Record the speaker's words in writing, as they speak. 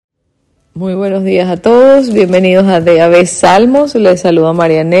Muy buenos días a todos, bienvenidos a DAB Salmos. Les saluda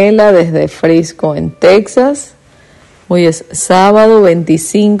Marianela desde Frisco, en Texas. Hoy es sábado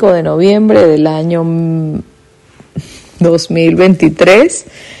 25 de noviembre del año 2023.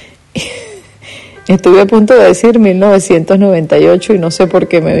 Estuve a punto de decir 1998 y no sé por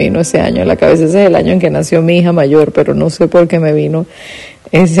qué me vino ese año a la cabeza. Ese es el año en que nació mi hija mayor, pero no sé por qué me vino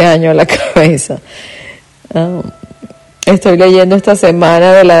ese año a la cabeza. Estoy leyendo esta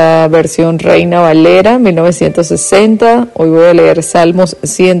semana de la versión Reina Valera, 1960. Hoy voy a leer Salmos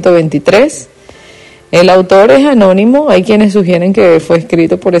 123. El autor es anónimo. Hay quienes sugieren que fue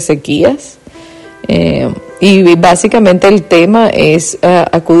escrito por Ezequías. Y básicamente el tema es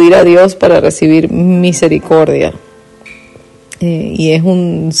acudir a Dios para recibir misericordia. Y es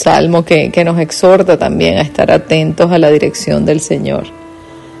un salmo que nos exhorta también a estar atentos a la dirección del Señor.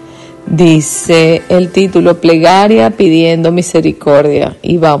 Dice el título, Plegaria pidiendo misericordia,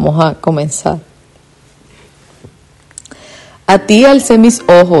 y vamos a comenzar. A ti alcé mis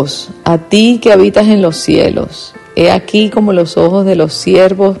ojos, a ti que habitas en los cielos. He aquí como los ojos de los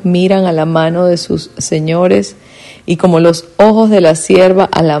siervos miran a la mano de sus señores, y como los ojos de la sierva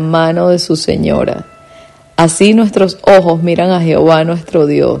a la mano de su señora. Así nuestros ojos miran a Jehová nuestro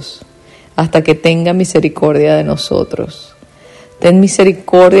Dios, hasta que tenga misericordia de nosotros. Ten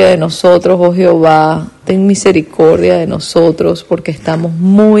misericordia de nosotros, oh Jehová, ten misericordia de nosotros, porque estamos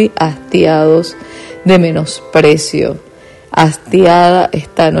muy hastiados de menosprecio. Hastiada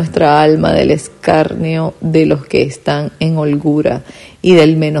está nuestra alma del escarnio de los que están en holgura y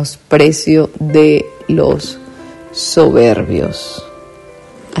del menosprecio de los soberbios.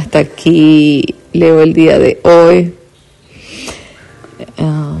 Hasta aquí leo el día de hoy.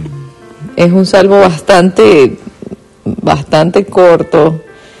 Es un salmo bastante corto,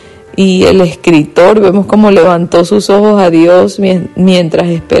 y el escritor vemos cómo levantó sus ojos a Dios mientras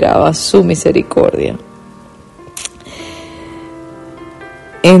esperaba su misericordia.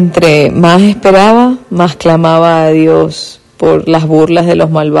 Entre más esperaba, más clamaba a Dios por las burlas de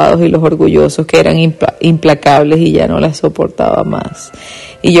los malvados y los orgullosos, que eran implacables y ya no las soportaba más.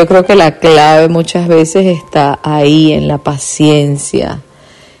 Y yo creo que la clave muchas veces está ahí, en la paciencia,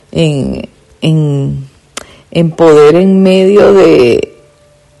 en poder en medio de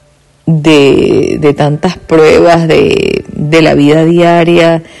tantas pruebas de la vida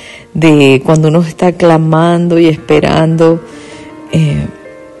diaria, de cuando uno está clamando y esperando,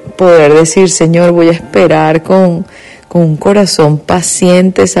 poder decir, Señor, voy a esperar con un corazón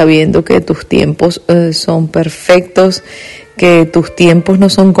paciente, sabiendo que tus tiempos son perfectos, que tus tiempos no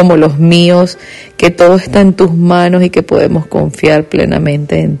son como los míos, que todo está en tus manos y que podemos confiar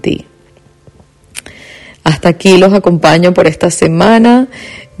plenamente en ti. Hasta aquí los acompaño por esta semana.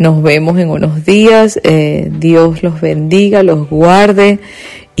 Nos vemos en unos días. Dios los bendiga, los guarde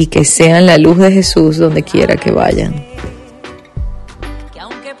y que sean la luz de Jesús donde quiera que vayan. Que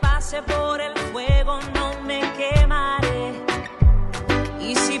aunque pase por el fuego no me quemaré,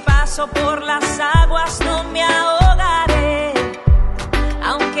 y si paso por las aguas no me ahogaré.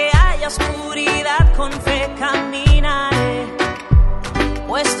 Aunque haya oscuridad, con fe caminaré,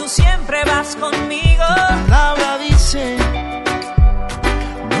 pues tú siempre vas conmigo. Tu palabra dice,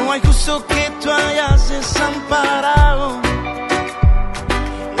 no hay justo que tú hayas desamparado.